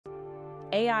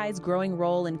AI's growing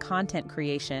role in content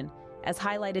creation, as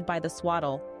highlighted by the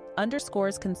swaddle,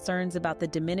 underscores concerns about the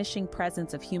diminishing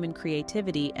presence of human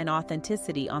creativity and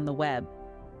authenticity on the web.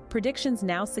 Predictions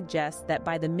now suggest that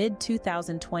by the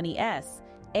mid-2020s,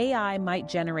 AI might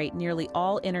generate nearly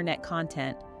all internet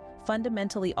content,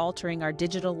 fundamentally altering our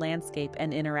digital landscape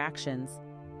and interactions.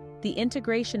 The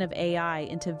integration of AI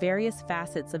into various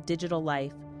facets of digital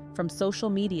life, from social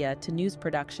media to news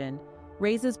production,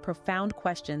 raises profound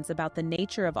questions about the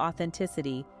nature of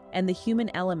authenticity and the human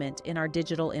element in our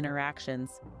digital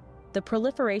interactions. The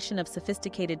proliferation of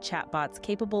sophisticated chatbots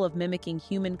capable of mimicking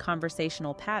human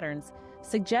conversational patterns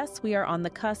suggests we are on the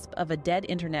cusp of a dead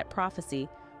internet prophecy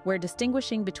where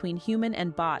distinguishing between human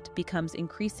and bot becomes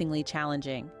increasingly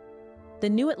challenging. The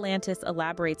New Atlantis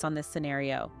elaborates on this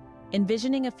scenario,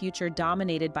 envisioning a future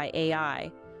dominated by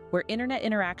AI, where internet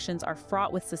interactions are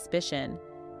fraught with suspicion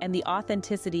and the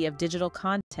authenticity of digital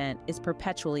content is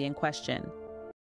perpetually in question.